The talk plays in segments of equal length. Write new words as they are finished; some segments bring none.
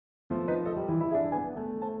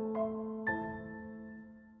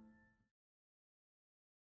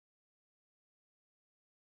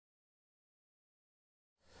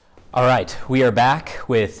All right, we are back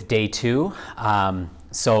with day two.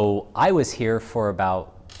 So I was here for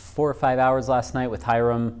about 4 or 5 hours last night with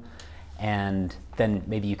Hyrum, and then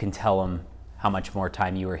maybe you can tell them how much more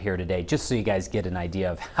time you were here today, just so you guys get an idea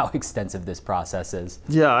of how extensive this process is.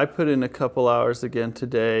 Yeah, I put in a couple hours again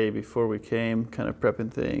today before we came, kind of prepping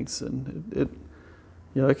things, and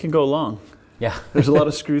it can go long. Yeah. There's a lot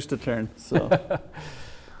of screws to turn. So.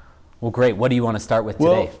 Well, great. What do you want to start with today?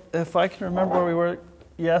 Well, if I can remember where we were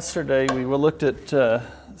yesterday, we looked at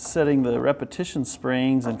setting the repetition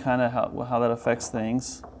springs and kind of how that affects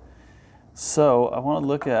things. So I want to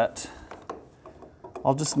look at,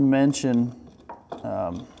 I'll just mention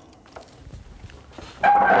the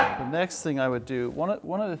next thing I would do.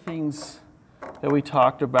 One of the things that we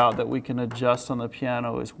talked about that we can adjust on the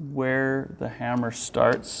piano is where the hammer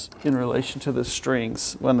starts in relation to the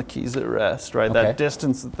strings when the key's at rest, right? Okay. That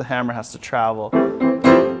distance that the hammer has to travel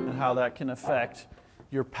and how that can affect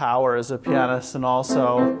your power as a pianist and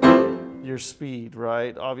also your speed,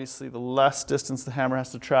 right? Obviously, the less distance the hammer has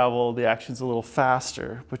to travel, the action's a little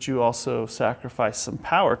faster, but you also sacrifice some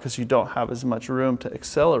power because you don't have as much room to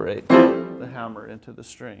accelerate the hammer into the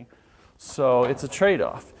string. So it's a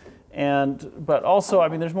trade-off. But also, I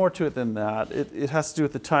mean, there's more to it than that. It has to do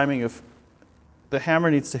with the timing of the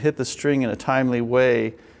hammer needs to hit the string in a timely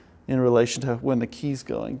way in relation to when the key's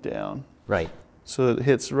going down. Right. So it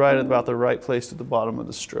hits right at about the right place at the bottom of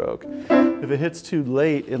the stroke. If it hits too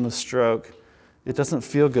late in the stroke, it doesn't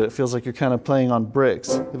feel good. It feels like you're kind of playing on bricks.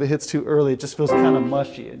 If it hits too early, it just feels kind of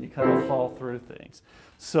mushy and you kind of fall through things.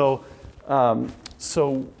 So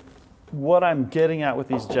what I'm getting at with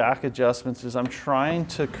these jack adjustments is I'm trying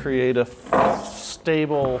to create a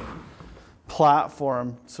stable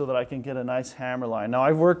platform so that I can get a nice hammer line. Now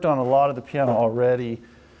I've worked on a lot of the piano already,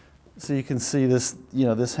 so you can see this,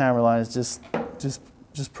 this hammer line is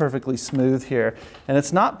just perfectly smooth here. And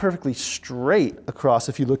it's not perfectly straight across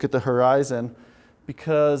if you look at the horizon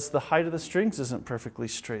because the height of the strings isn't perfectly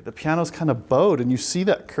straight. The piano's kind of bowed and you see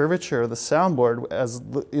that curvature of the soundboard as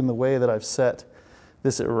in the way that I've set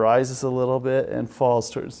this. It rises a little bit and falls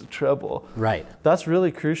towards the treble. Right. That's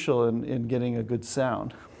really crucial in getting a good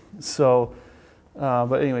sound. So,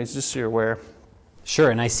 but anyways, just so you're aware. Sure,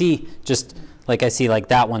 and I see like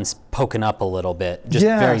that one's poking up a little bit, just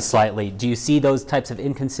very slightly. Do you see those types of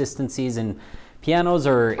inconsistencies in pianos,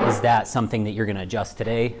 or is that something that you're going to adjust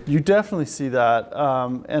today? You definitely see that.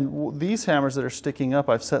 And these hammers that are sticking up,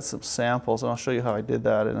 I've set some samples, and I'll show you how I did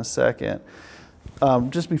that in a second.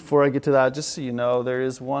 Just before I get to that, just so you know, there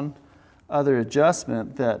is one other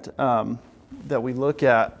adjustment that, that we look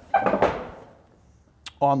at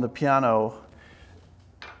on the piano.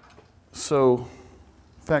 So,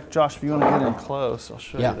 in fact, Josh, if you want to get in close, I'll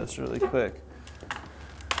show you this really quick.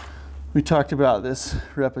 We talked about this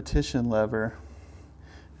repetition lever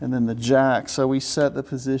and then the jack. So we set the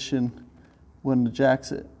position when the jack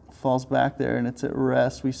falls back there and it's at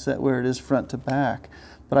rest. We set where it is front to back.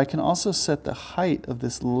 But I can also set the height of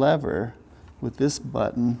this lever with this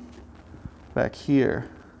button back here.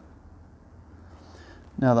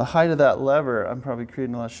 Now the height of that lever, I'm probably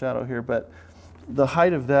creating a lot of shadow here, but the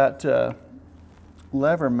height of that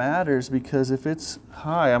lever matters because if it's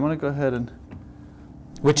high, I'm going to go ahead and...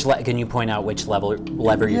 Can you point out which lever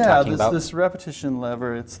you're talking about? Yeah, this repetition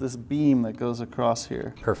lever, it's this beam that goes across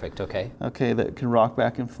here. Perfect, okay. Okay, that can rock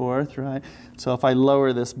back and forth, right? So if I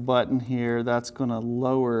lower this button here, that's going to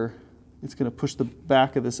lower, it's going to push the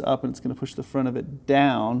back of this up and it's going to push the front of it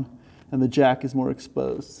down, and the jack is more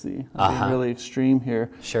exposed. See, I'm being really extreme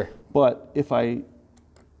here. Sure. But if I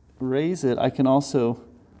raise it, I can also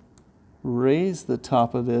raise the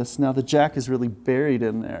top of this. Now the jack is really buried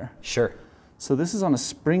in there. Sure. So this is on a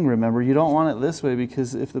spring, remember. You don't want it this way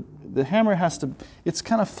because if the hammer has to, it's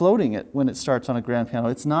kind of floating it when it starts on a grand piano.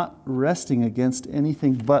 It's not resting against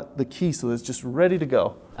anything but the key, so it's just ready to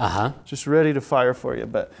go. Just ready to fire for you.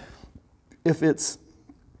 But if it's,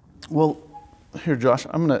 well, here, Josh,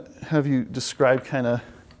 I'm going to have you describe kind of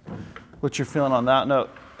what you're feeling on that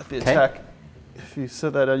note at the attack. If you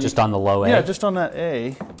set that, just on the low A? Yeah, just on that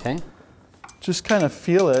A. Okay. Just kind of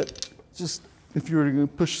feel it. Just if you were to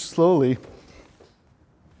push slowly.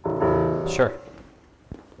 Sure.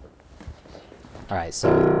 All right, so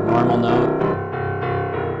normal note.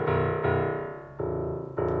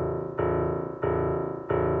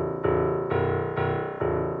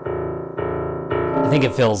 I think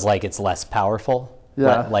it feels like it's less powerful.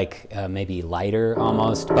 Yeah. Like maybe lighter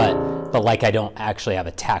almost, but like I don't actually have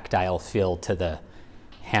a tactile feel to the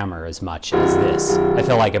hammer as much as this. I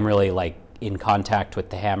feel like I'm really like in contact with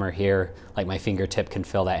the hammer here, like my fingertip can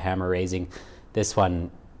feel that hammer raising. This one,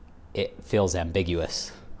 it feels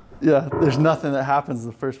ambiguous. Yeah, there's nothing that happens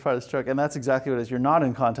the first part of the stroke, and that's exactly what it is. You're not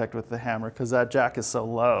in contact with the hammer because that jack is so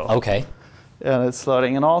low. Okay. And it's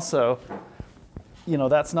floating, and also, you know,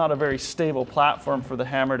 that's not a very stable platform for the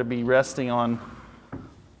hammer to be resting on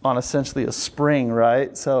essentially a spring,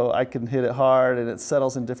 right? So I can hit it hard, and it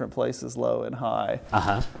settles in different places, low and high.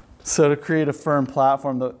 Uh-huh. So to create a firm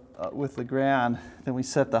platform with the Grand, then we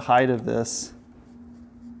set the height of this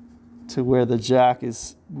to where the jack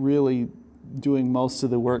is really doing most of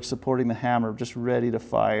the work supporting the hammer, just ready to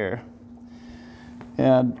fire.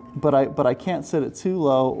 But I can't set it too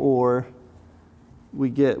low, or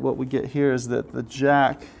what we get here is that the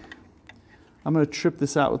jack, I'm going to trip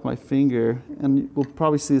this out with my finger, and we'll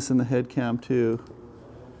probably see this in the head cam too.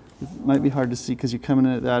 It might be hard to see because you're coming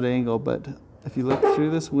in at that angle, but if you look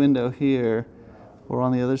through this window here or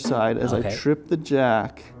on the other side, as I trip the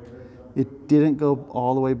jack, it didn't go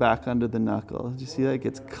all the way back under the knuckle. Did you see that? It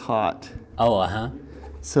gets caught. Oh, uh-huh.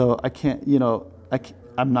 So I can't, you know,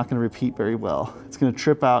 I'm not going to repeat very well. It's going to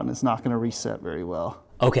trip out and it's not going to reset very well.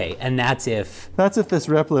 Okay, and that's if? That's if this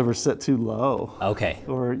rep lever is set too low. Okay.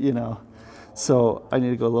 Or, you know, so I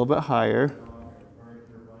need to go a little bit higher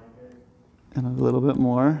and a little bit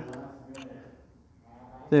more.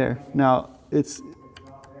 There. Now,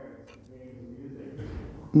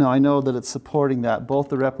 I know that it's supporting that. Both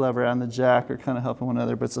the rep lever and the jack are kind of helping one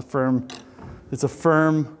another, but it's a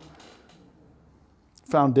firm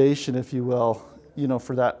foundation, if you will, you know,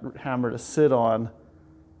 for that hammer to sit on,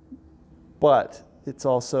 but it's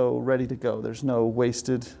also ready to go. There's no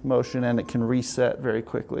wasted motion, and it can reset very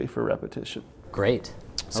quickly for repetition. Great.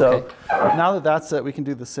 So now that that's set, we can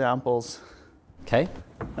do the samples. Okay.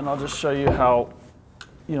 And I'll just show you how,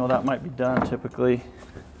 you know, that might be done typically.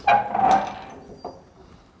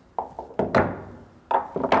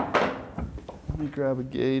 Let me grab a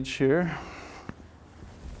gauge here.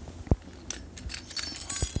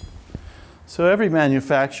 So every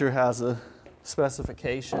manufacturer has a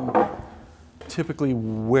specification, typically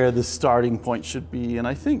where the starting point should be. And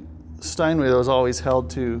I think Steinway was always held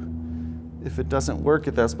to, if it doesn't work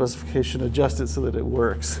at that specification, adjust it so that it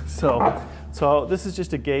works. So this is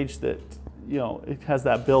just a gauge that, you know, it has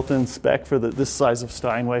that built-in spec for this size of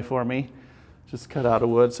Steinway for me. Just cut out of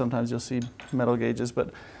wood. Sometimes you'll see metal gauges.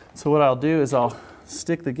 But so what I'll do is I'll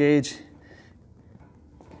stick the gauge,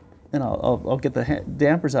 and I'll get the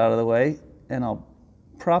dampers out of the way, and I'll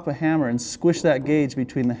prop a hammer and squish that gauge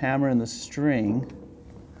between the hammer and the string.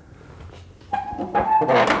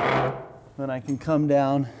 Then I can come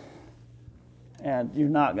down, and you're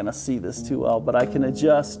not going to see this too well, but I can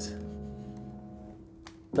adjust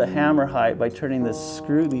the hammer height by turning these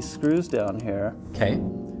screws down here. Okay.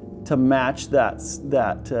 To match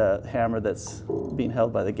that hammer that's being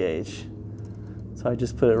held by the gauge. So I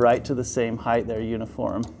just put it right to the same height there,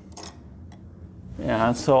 uniform.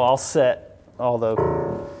 And so I'll set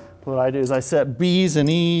what I do is I set B's and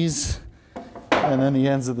E's and then the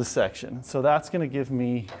ends of the section. So that's going to give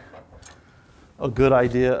me a good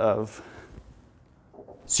idea of.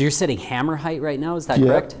 So you're setting hammer height right now, is that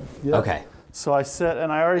correct? Yeah. Okay. So I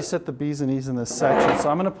already set the B's and E's in this section.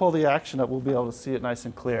 So I'm going to pull the action up. We'll be able to see it nice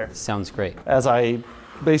and clear. Sounds great. As I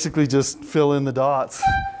basically just fill in the dots,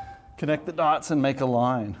 connect the dots and make a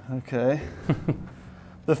line, okay?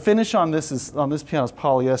 The finish on this piano is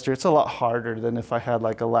polyester. It's a lot harder than if I had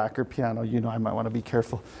like a lacquer piano. You know, I might want to be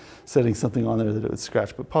careful setting something on there that it would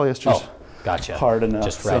scratch, but polyester's gotcha. hard enough.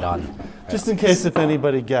 Just right on. Just in case if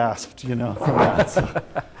anybody gasped, you know, from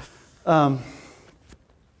that.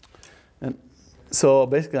 So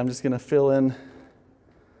basically I'm just going to fill in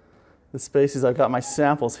the spaces. I've got my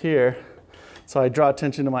samples here. So I draw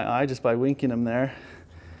attention to my eye just by winking them there.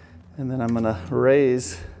 And then I'm going to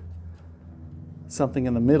raise something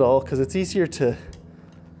in the middle, because it's easier to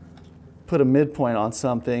put a midpoint on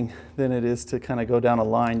something than it is to kind of go down a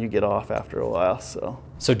line you get off after a while.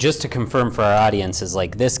 So just to confirm for our audience, is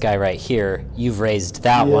like this guy right here, you've raised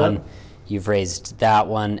that one, you've raised that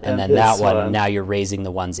one, and then that one, and now you're raising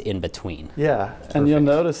the ones in between. Yeah, Perfect. And you'll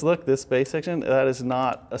notice, look, this bass section, that is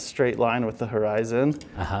not a straight line with the horizon.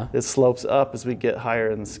 It slopes up as we get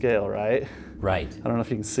higher in the scale, right? Right. I don't know if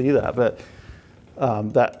you can see that, but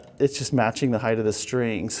that it's just matching the height of the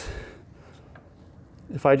strings.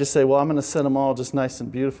 If I just say, well, I'm going to set them all just nice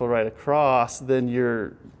and beautiful right across, then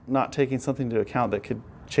you're not taking something into account that could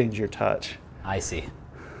change your touch. I see.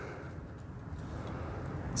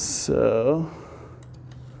 So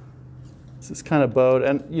this is kind of bowed,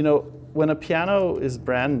 and you know, when a piano is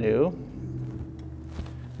brand new,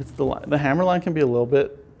 the hammer line can be a little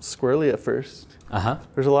bit squirrely at first.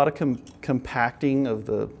 There's a lot of compacting of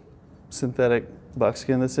the synthetic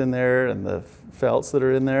buckskin that's in there and the felts that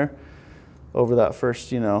are in there. over that first,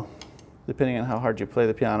 depending on how hard you play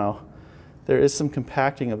the piano, there is some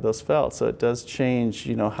compacting of those felts, so it does change,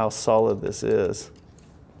 how solid this is.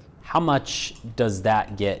 How much does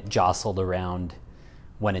that get jostled around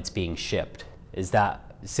when it's being shipped? Is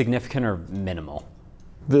that significant or minimal?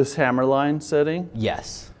 This hammer line setting?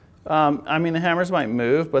 Yes. I mean, the hammers might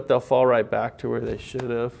move, but they'll fall right back to where they should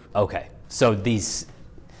have. Okay, so these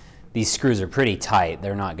screws are pretty tight.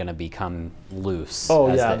 They're not going to become loose. Oh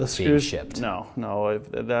as yeah, that's the screws. being shipped. No.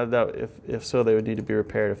 If so, they would need to be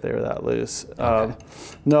repaired if they were that loose. Okay.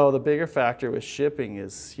 No, the bigger factor with shipping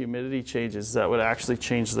is humidity changes that would actually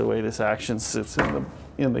change the way this action sits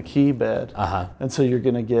in the key bed. And so you're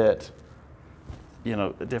going to get,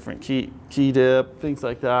 a different key dip, things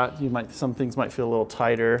like that. Some things might feel a little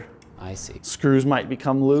tighter. I see. Screws might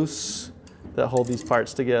become loose that hold these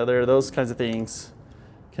parts together. Those kinds of things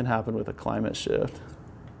can happen with a climate shift.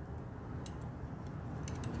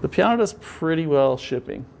 The piano does pretty well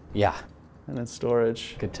shipping. Yeah. And in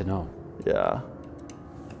storage. Good to know. Yeah.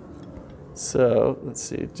 So let's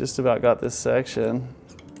see, just about got this section.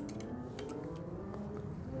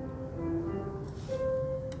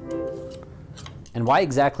 And why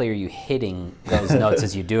exactly are you hitting those notes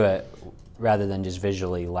as you do it, rather than just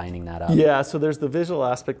visually lining that up? Yeah, so there's the visual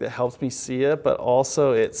aspect that helps me see it, but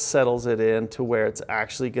also it settles it in to where it's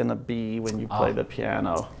actually going to be when you play the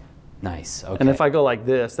piano. Nice. Okay. And if I go like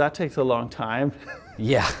this, that takes a long time.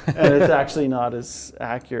 Yeah. And it's actually not as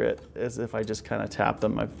accurate as if I just kind of tap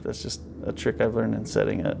them. That's just a trick I've learned in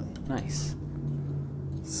setting it. Nice.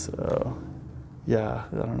 So, yeah,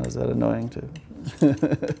 I don't know, is that annoying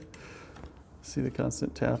to see the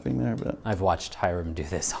constant tapping there? But I've watched Hyrum do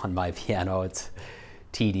this on my piano. It's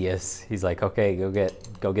tedious. He's like, okay, go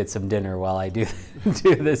get some dinner while I do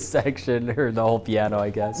this section, or the whole piano, I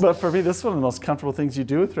guess. But for me, this is one of the most comfortable things you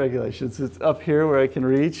do with regulations. It's up here where I can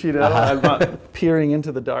reach, I'm not peering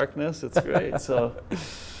into the darkness. It's great, so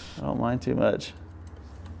I don't mind too much.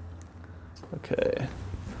 Okay,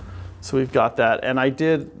 so we've got that, and I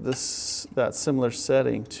did that similar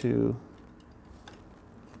setting to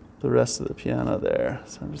the rest of the piano there.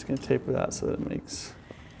 So I'm just going to taper that so that it makes...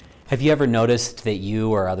 Have you ever noticed that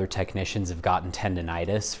you or other technicians have gotten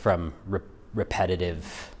tendinitis from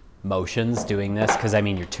repetitive motions doing this? Because I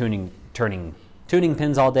mean, you're turning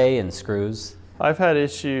pins all day and screws. I've had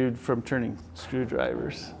issue from turning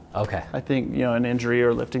screwdrivers. Okay. I think, an injury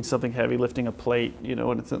or lifting something heavy, lifting a plate,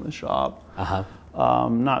 when it's in the shop.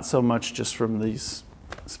 Not so much just from these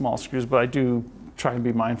small screws, but I do try and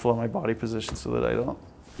be mindful of my body position so that I don't.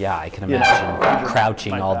 Yeah, I can imagine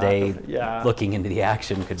crouching all day, looking into the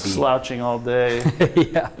action could be... Slouching all day.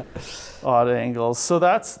 Yeah. Odd angles. So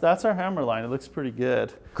that's our hammer line. It looks pretty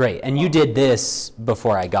good. Great. And you did this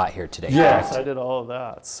before I got here today, Yes, correct? I did all of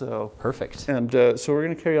that. So perfect. And so we're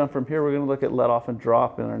going to carry on from here. We're going to look at let off and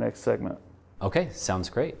drop in our next segment. Okay, sounds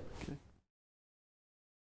great.